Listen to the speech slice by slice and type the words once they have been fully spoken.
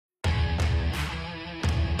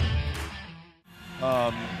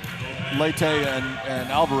Leite and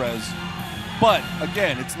Alvarez. But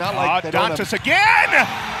again, it's not like they Dantas again!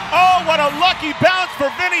 Oh, what a lucky bounce for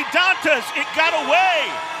Vini Dantas. It got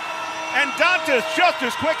away. And Dantas, just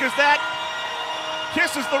as quick as that,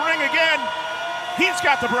 kisses the ring again. He's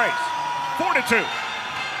got the brace. 4-2.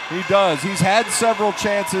 He does. He's had several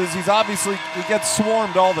chances. He gets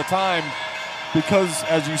swarmed all the time because,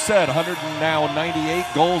 as you said, 198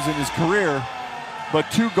 goals in his career,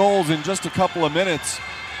 but 2 goals in just a couple of minutes,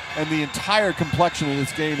 and the entire complexion of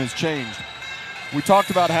this game has changed. We talked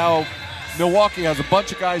about how Milwaukee has a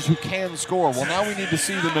bunch of guys who can score. Well, now we need to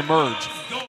see them emerge.